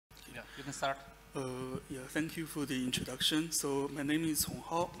You can start. Yeah, thank you for the introduction. So my name is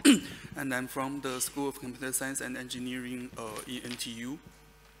Conghao, and I'm from the School of Computer Science and Engineering in NTU.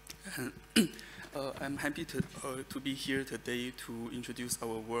 And I'm happy to be here today to introduce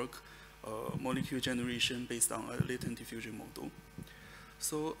our work, molecule generation based on a latent diffusion model.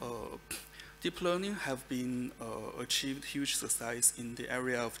 So deep learning have been achieved huge success in the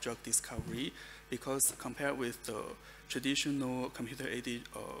area of drug discovery because compared with the traditional computer-aided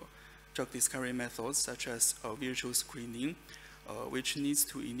drug discovery methods such as virtual screening, which needs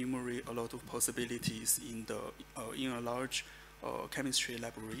to enumerate a lot of possibilities in a large chemistry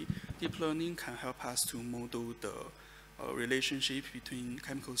library. Deep learning can help us to model the relationship between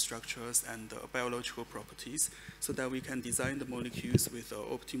chemical structures and biological properties so that we can design the molecules with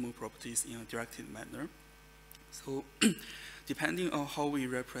optimal properties in a directed manner. So depending on how we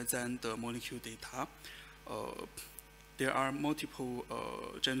represent the molecule data, there are multiple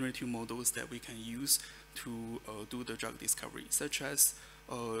generative models that we can use to do the drug discovery, such as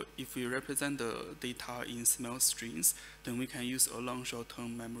if we represent the data in small strings, then we can use a long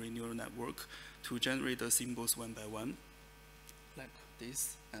short-term memory neural network to generate the symbols one by one, like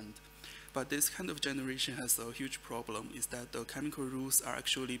this. But this kind of generation has a huge problem, is that the chemical rules are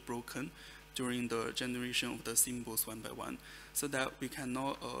actually broken during the generation of the symbols one by one, so that we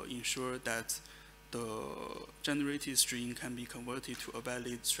cannot ensure that the generated string can be converted to a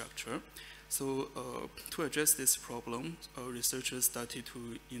valid structure. So to address this problem, researchers started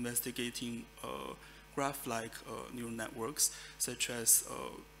to investigating graph-like neural networks, such as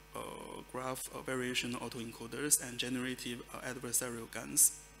graph variation autoencoders and generative adversarial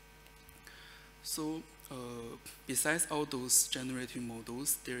GANs. So besides all those generative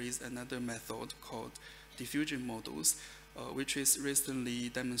models, there is another method called diffusion models, which is recently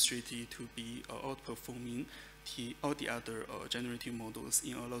demonstrated to be outperforming all the other generative models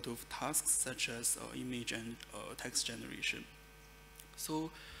in a lot of tasks, such as image and text generation. So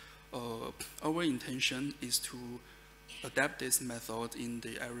our intention is to adapt this method in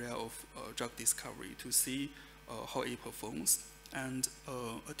the area of drug discovery to see how it performs. And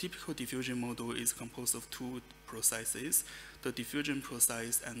a typical diffusion model is composed of two processes, the diffusion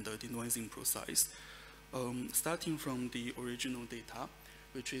process and the denoising process. Starting from the original data,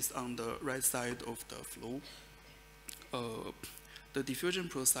 which is on the right side of the flow, the diffusion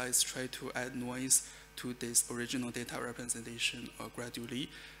process tries to add noise to this original data representation gradually,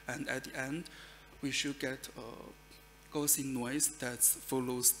 and at the end, we should get Gaussian noise that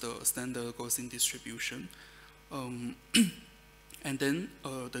follows the standard Gaussian distribution. And then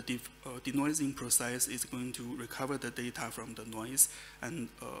the denoising process is going to recover the data from the noise and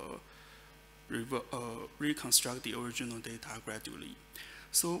reconstruct the original data gradually.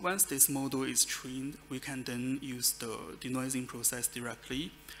 So once this model is trained, we can then use the denoising process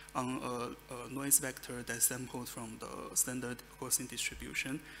directly on a noise vector that's sampled from the standard Gaussian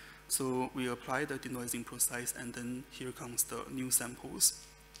distribution. So we apply the denoising process, and then here comes the new samples.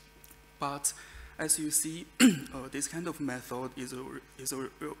 But as you see, this kind of method is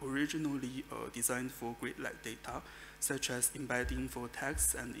originally designed for grid-like data, such as embedding for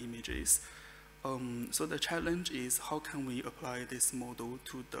text and images. So the challenge is how can we apply this model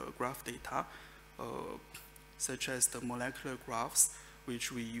to the graph data, such as the molecular graphs,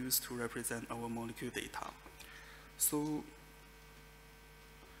 which we use to represent our molecule data. So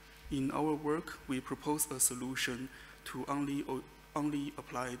in our work, we propose a solution to only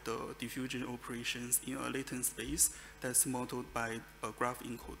apply the diffusion operations in a latent space that's modeled by a graph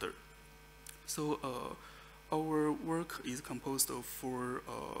encoder. So our work is composed of four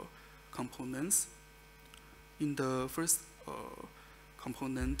components. In the first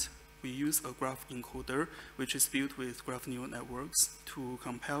component, we use a graph encoder, which is built with graph neural networks to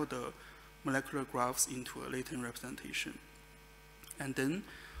compile the molecular graphs into a latent representation. And then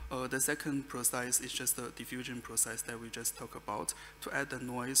the second process is just the diffusion process that we just talked about to add the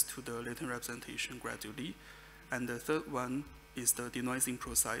noise to the latent representation gradually. And the third one is the denoising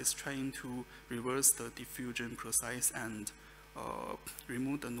process, trying to reverse the diffusion process and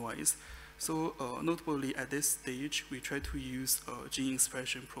remove the noise. So notably at this stage, we try to use a gene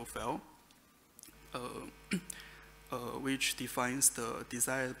expression profile, which defines the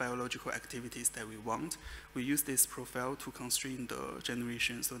desired biological activities that we want. We use this profile to constrain the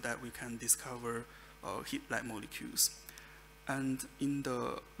generation so that we can discover heat-like molecules. And in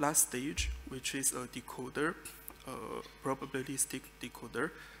the last stage, which is a decoder, probabilistic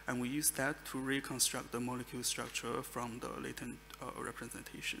decoder, and we use that to reconstruct the molecule structure from the latent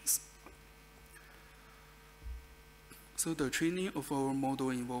representations. So the training of our model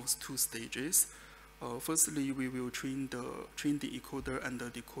involves two stages. Firstly, we will train the encoder and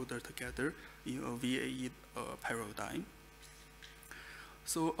the decoder together in a VAE paradigm.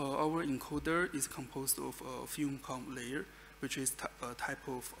 So our encoder is composed of a film count layer, which is a type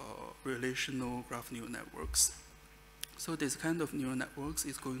of relational graph neural networks. So this kind of neural networks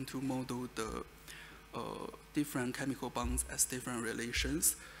is going to model the different chemical bonds as different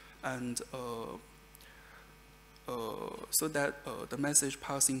relations, and so that the message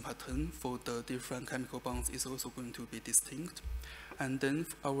passing pattern for the different chemical bonds is also going to be distinct. And then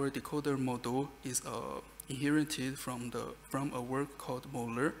our decoder model is inherited from a work called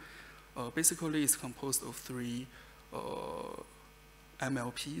Molar. Basically, it's composed of 3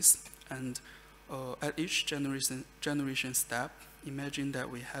 MLPs, and at each generation step, imagine that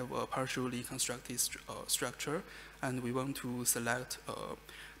we have a partially constructed structure, and we want to select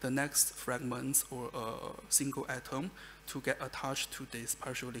the next fragments or a single atom to get attached to this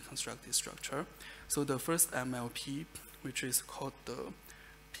partially constructed structure. So the first MLP, which is called the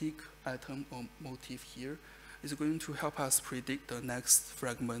peak atom or motif here, is going to help us predict the next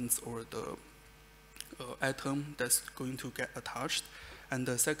fragments or the atom that's going to get attached. And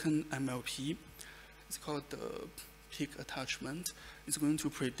the second MLP is called the peak attachment. It's going to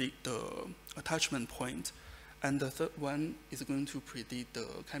predict the attachment point. And the third one is going to predict the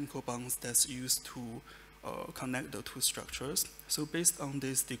chemical bonds that's used to connect the 2 structures. So based on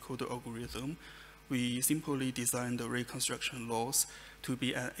this decoder algorithm, we simply design the reconstruction laws to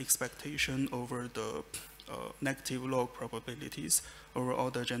be an expectation over the negative log probabilities over all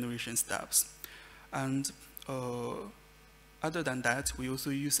the generation steps. And other than that, we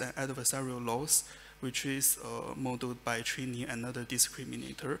also use an adversarial loss, which is modeled by training another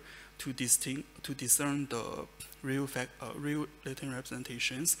discriminator to discern the real latent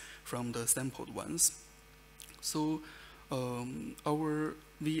representations from the sampled ones. So our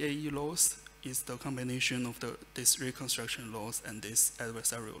VAE loss is the combination of this reconstruction loss and this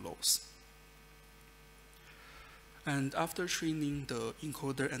adversarial loss. And after training the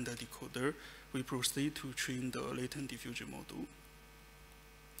encoder and the decoder, we proceed to train the latent diffusion model.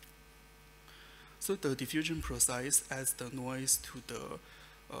 So the diffusion process adds the noise to the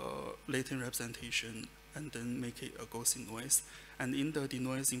latent representation and then make it a Gaussian noise. And in the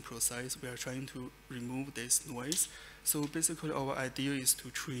denoising process, we are trying to remove this noise. So basically, our idea is to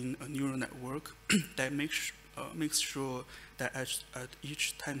train a neural network that makes sure that at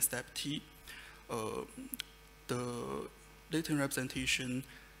each time step t, the latent representation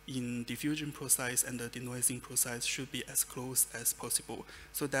in diffusion process and the denoising process should be as close as possible,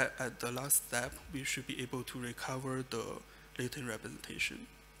 so that at the last step, we should be able to recover the latent representation.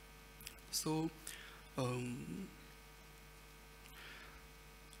 So,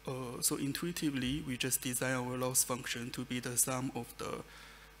 so intuitively, we just design our loss function to be the sum of the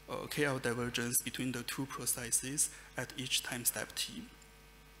KL divergence between the 2 processes at each time step t.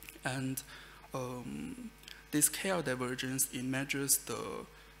 And this KL divergence, it measures the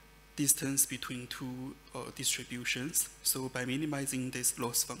distance between 2 distributions. So by minimizing this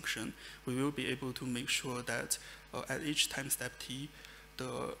loss function, we will be able to make sure that at each time step t,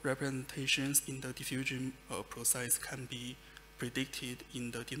 the representations in the diffusion process can be predicted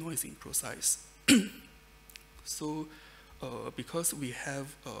in the denoising process. So because we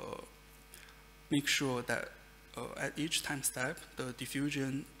have make sure that at each time step, the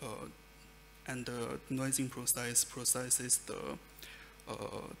diffusion and the denoising process processes the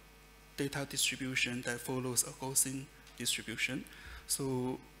data distribution that follows a Gaussian distribution.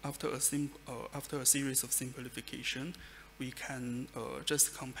 So after a series of simplification, we can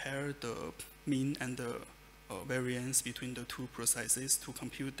just compare the mean and the variance between the 2 processes to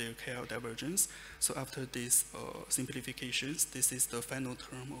compute their KL divergence. So after these simplifications, this is the final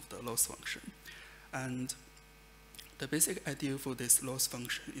term of the loss function. And the basic idea for this loss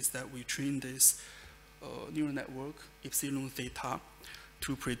function is that we train this neural network epsilon theta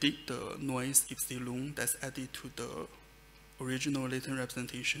to predict the noise epsilon that's added to the original latent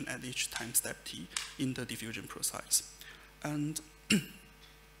representation at each time step t in the diffusion process. And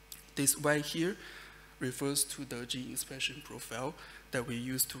this y here refers to the gene expression profile that we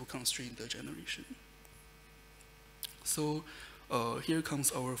use to constrain the generation. So here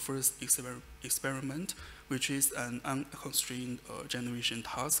comes our first experiment, which is an unconstrained generation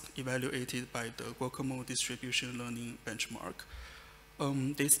task evaluated by the Guacamole distribution learning benchmark.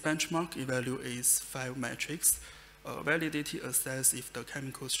 This benchmark evaluates 5 metrics: validity assess if the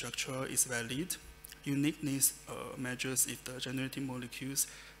chemical structure is valid, uniqueness measures if the generating molecules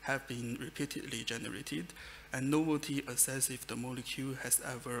have been repeatedly generated, and novelty assess if the molecule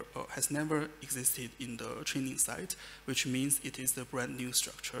has never existed in the training site, which means it is a brand new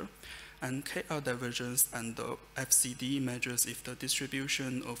structure. And KR divergence and the FCD measures if the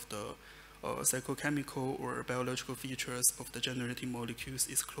distribution of the psychochemical or biological features of the generating molecules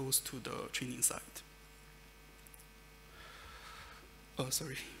is close to the training site.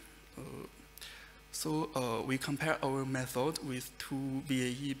 So we compare our method with 2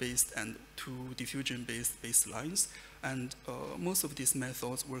 VAE-based and 2 diffusion-based baselines, and most of these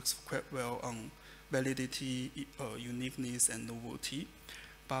methods works quite well on validity, uniqueness, and novelty,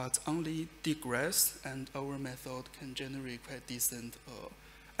 but only digress and our method can generate quite decent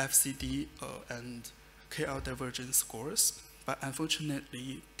FCD and KR divergence scores, but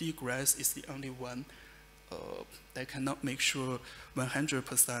unfortunately, digress is the only one that cannot make sure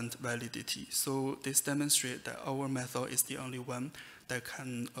 100% validity. So this demonstrates that our method is the only one that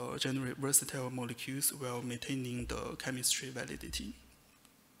can generate versatile molecules while maintaining the chemistry validity.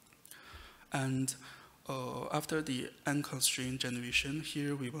 And after the unconstrained generation,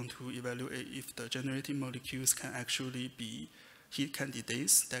 here we want to evaluate if the generating molecules can actually be heat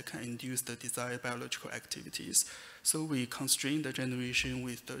candidates that can induce the desired biological activities. So we constrain the generation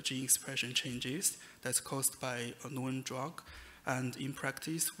with the gene expression changes that's caused by a known drug. And in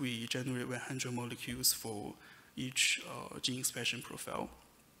practice, we generate 100 molecules for each gene expression profile.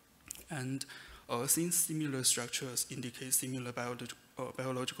 And since similar structures indicate similar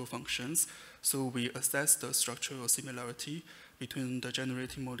biological functions, so we assess the structural similarity between the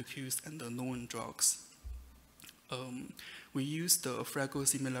generating molecules and the known drugs. We use the Fraggle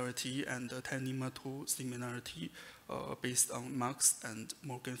similarity and the Tanimoto similarity based on Marx and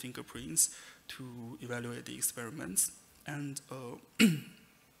Morgan fingerprints to evaluate the experiments. And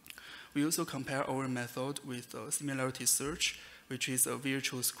we also compare our method with similarity search, which is a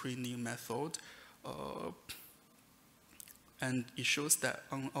virtual screening method. And it shows that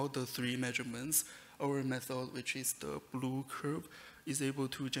on all the 3 measurements, our method, which is the blue curve, is able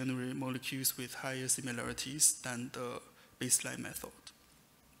to generate molecules with higher similarities than the baseline method.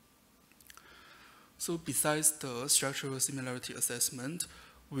 So besides the structural similarity assessment,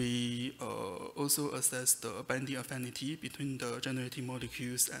 we also assess the binding affinity between the generating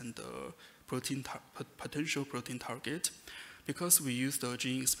molecules and the potential protein target. Because we use the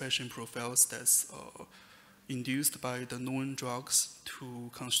gene expression profiles that's induced by the known drugs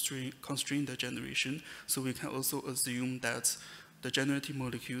to constrain the generation, so we can also assume that the generating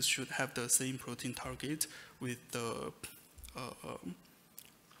molecules should have the same protein target with the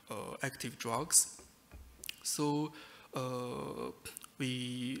active drugs. So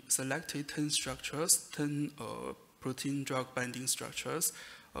we selected 10 structures, 10 protein drug binding structures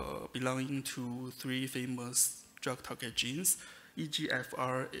belonging to 3 famous drug target genes,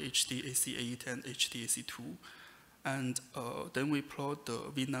 EGFR, HDAC8, and HDAC2. And then we plot the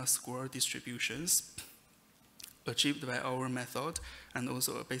VINA score distributions achieved by our method, and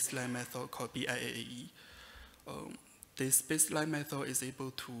also a baseline method called BIAAE. This baseline method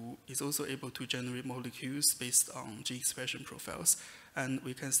is also able to generate molecules based on gene expression profiles. And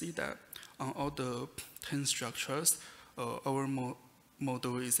we can see that on all the 10 structures, our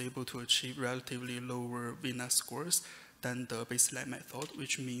model is able to achieve relatively lower VINA scores than the baseline method,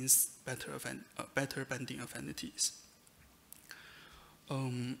 which means better binding affinities.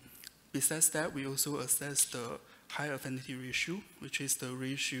 Besides that, we also assess the high affinity ratio, which is the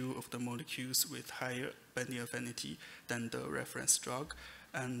ratio of the molecules with higher binding affinity than the reference drug,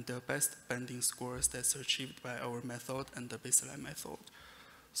 and the best binding scores that's achieved by our method and the baseline method.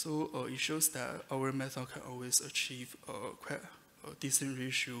 So it shows that our method can always achieve quite a decent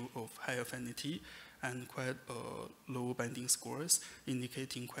ratio of high affinity and quite low binding scores,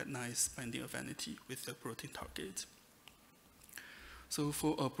 indicating quite nice binding affinity with the protein target. So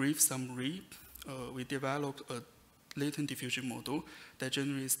for a brief summary, we developed a latent diffusion model that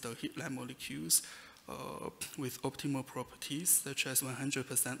generates the heat-like molecules with optimal properties such as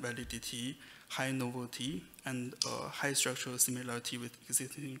 100% validity, high novelty, and high structural similarity with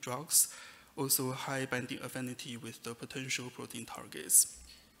existing drugs, also high binding affinity with the potential protein targets.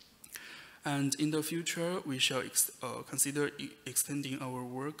 And in the future, we shall consider extending our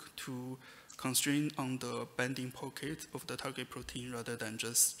work to constrain on the binding pocket of the target protein rather than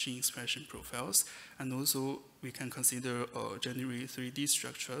just gene expression profiles. And also, we can consider generate 3D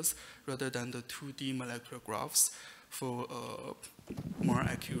structures rather than the 2D molecular graphs for a more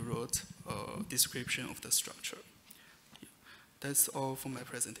accurate description of the structure. Yeah. That's all for my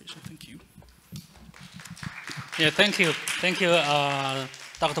presentation. Thank you. Yeah, thank you. Thank you,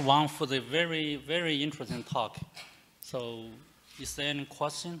 Dr. Wang, for the very, very interesting talk. So, is there any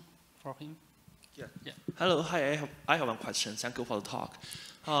question for him? Yeah. Hello, hi, I have one question. Thank you for the talk.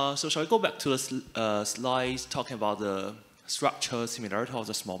 So shall we go back to the slides talking about the structure similarity of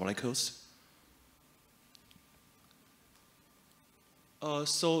the small molecules?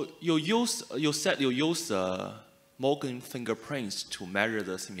 So you said you use Morgan fingerprints to measure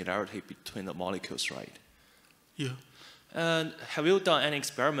the similarity between the molecules, right? Yeah. And have you done any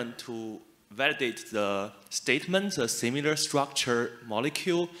experiment to validate the statement a similar structure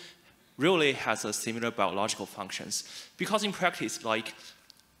molecule really has a similar biological functions? Because in practice, like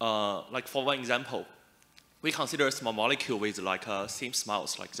for one example, we consider a small molecule with like same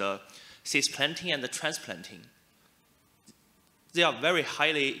smells, like the cisplantin and the transplantin. They are very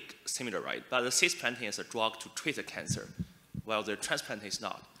highly similar, right? But the cisplantin is a drug to treat the cancer, while the transplantin is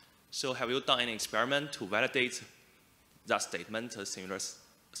not. So have you done any experiment to validate that statement, similar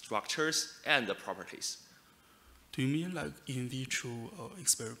structures and the properties? Do you mean like in vitro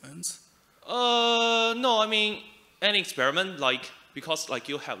experiments? No, I mean any experiment, like because like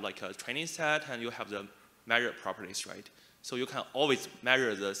you have like a training set and you have the measured properties, right? So you can always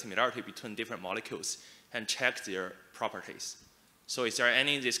measure the similarity between different molecules and check their properties. So is there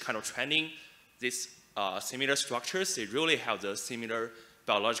any this kind of training, these similar structures, they really have the similar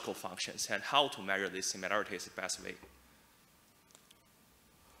biological functions, and how to measure these similarities the best way?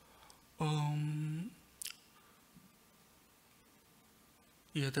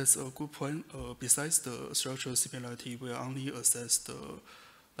 Yeah, that's a good point. Besides the structural similarity, we only assess the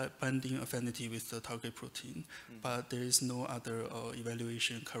binding affinity with the target protein, but there is no other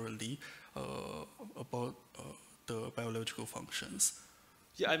evaluation currently about the biological functions.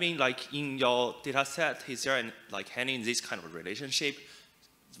 Yeah, I mean, like in your data set, is there any this kind of relationship?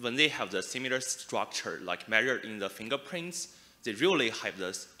 When they have the similar structure, like measured in the fingerprints, they really have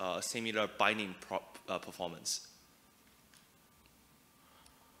this similar binding performance.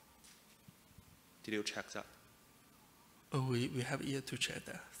 Did you check that? Oh, we have yet to check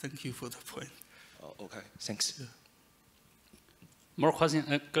that. Thank you for the point. Oh, okay, thanks. Yeah. More questions?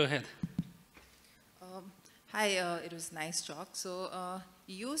 Go ahead. Hi, it was nice talk. So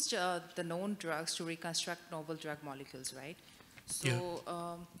you used the known drugs to reconstruct novel drug molecules, right? So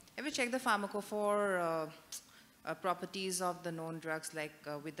Yeah. have you checked the pharmacophore properties of the known drugs, like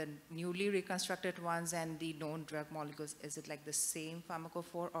with the newly reconstructed ones and the known drug molecules? Is it like the same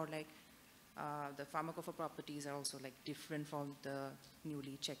pharmacophore, or like the pharmacophore properties are also like different from the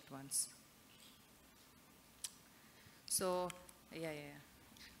newly checked ones? So, yeah.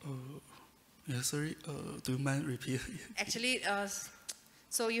 Yeah, sorry. Do you mind repeating? Actually,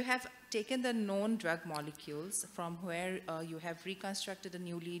 so you have taken the known drug molecules from where you have reconstructed the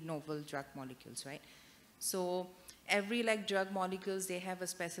newly novel drug molecules, right? So every like drug molecules, they have a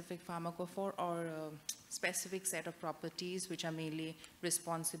specific pharmacophore or a specific set of properties which are mainly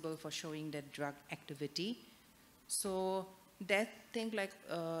responsible for showing that drug activity. So that thing, like,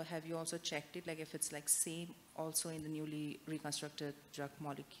 have you also checked it, like if it's like same also in the newly reconstructed drug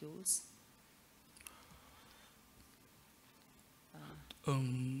molecules? Do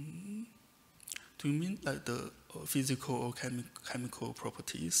you mean like the physical or chemical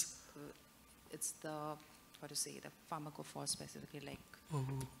properties? It's the, what to say, the pharmacophore specifically, like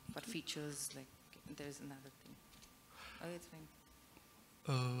what features, like there's another thing. Oh, it's fine.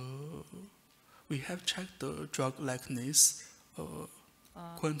 We have checked the drug likeness,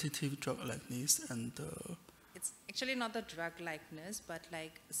 quantitative drug likeness, and it's actually not the drug likeness, but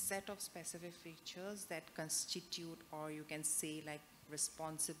like a set of specific features that constitute, or you can say like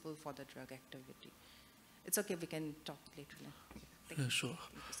responsible for the drug activity. It's okay, we can talk later. yeah, sure.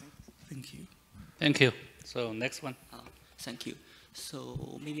 Thank you. Thank you. So next one. Thank you.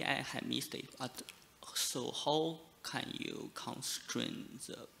 So maybe I have missed it, but so how can you constrain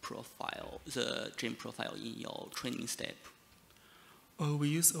the profile, the gene profile in your training step? We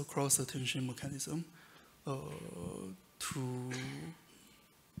use a cross-attention mechanism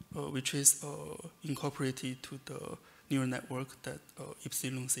which is incorporated to the neural network that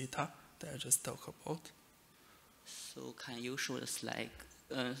epsilon theta that I just talked about. So can you show the slide?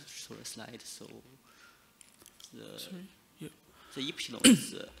 So the Sorry? Yeah. the epsilon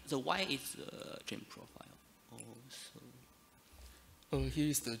is the Y is the gene profile. Here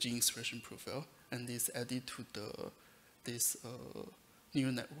is the gene expression profile, and it's added to this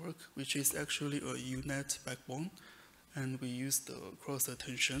neural network, which is actually a UNet backbone, and we use the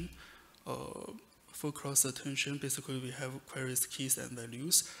cross-attention. For cross-attention, basically we have queries, keys, and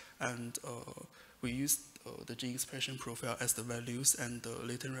values, and we use the gene expression profile as the values and the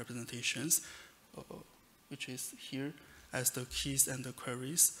latent representations, which is here as the keys and the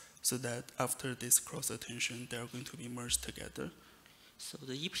queries, so that after this cross-attention, they are going to be merged together. So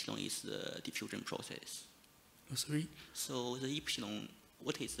the epsilon is the diffusion process. Oh, sorry? So the epsilon,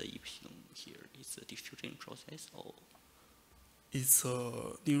 what is the epsilon here? Is the diffusion process or? It's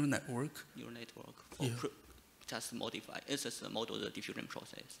a neural network. Neural network for Yeah. just modify. It's just a model the diffusion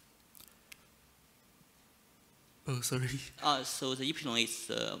process. Oh, sorry. So the Epsilon is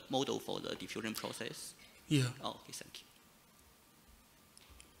the model for the diffusion process. Yeah. Oh, okay, thank you.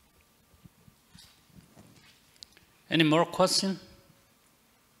 Any more questions?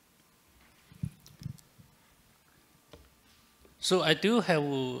 So I do have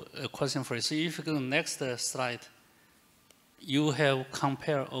a question for you. So if you go to the next slide, you have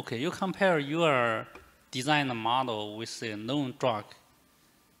you compare your design model with a known drug.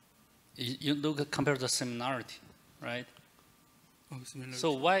 You compare the similarity, right? Oh, similar.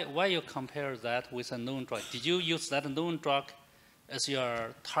 So why you compare that with a known drug? Did you use that known drug as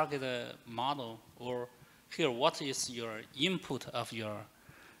your target model, or here what is your input of your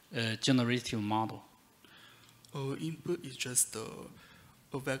generative model? Input is just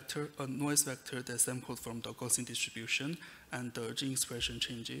a noise vector that's sampled from the Gaussian distribution, and the gene expression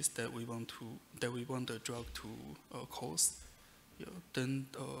changes that we want the drug to cause. Yeah. Then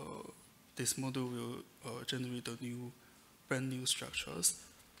this model will generate the brand new structures.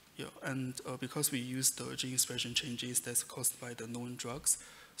 Yeah. And because we use the gene expression changes that's caused by the known drugs,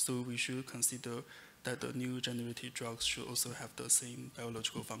 so we should consider that the new generated drugs should also have the same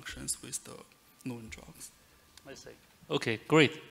biological functions with the known drugs. I see. Okay, great.